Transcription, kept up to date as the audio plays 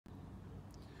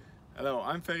Hello,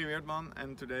 I'm Ferry Weertman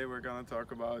and today we're going to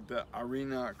talk about the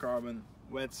Arena Carbon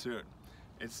Wetsuit.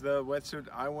 It's the wetsuit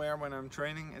I wear when I'm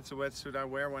training, it's a wetsuit I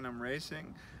wear when I'm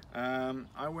racing.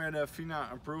 I wear the FINA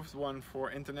approved one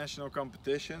for international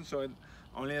competition, so it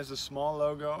only has a small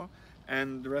logo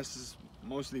and the rest is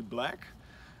mostly black.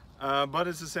 But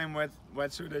it's the same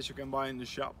wetsuit as you can buy in the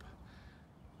shop.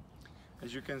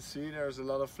 As you can see, there's a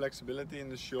lot of flexibility in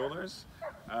the shoulders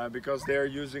because they're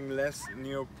using less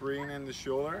neoprene in the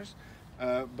shoulders,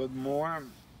 but more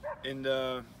in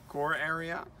the core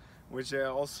area, which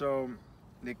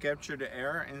they capture the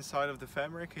air inside of the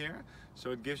fabric here,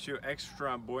 so it gives you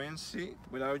extra buoyancy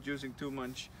without using too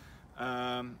much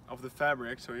of the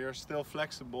fabric, so you're still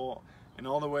flexible in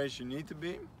all the ways you need to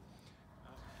be.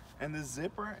 And the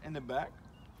zipper in the back,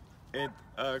 it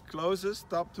closes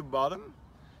top to bottom.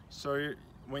 So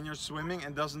when you're swimming,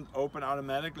 it doesn't open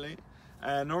automatically.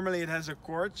 Normally it has a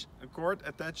cord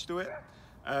attached to it,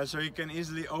 so you can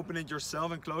easily open it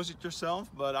yourself and close it yourself,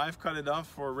 but I've cut it off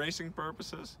for racing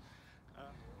purposes.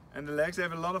 And the legs, they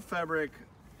have a lot of fabric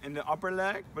in the upper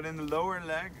leg, but in the lower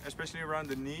leg, especially around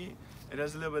the knee, it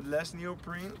has a little bit less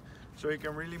neoprene, so you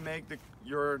can really make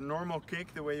your normal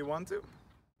kick the way you want to.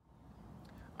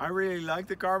 I really like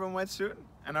the Carbon Wetsuit,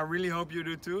 and I really hope you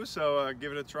do too, so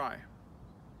give it a try.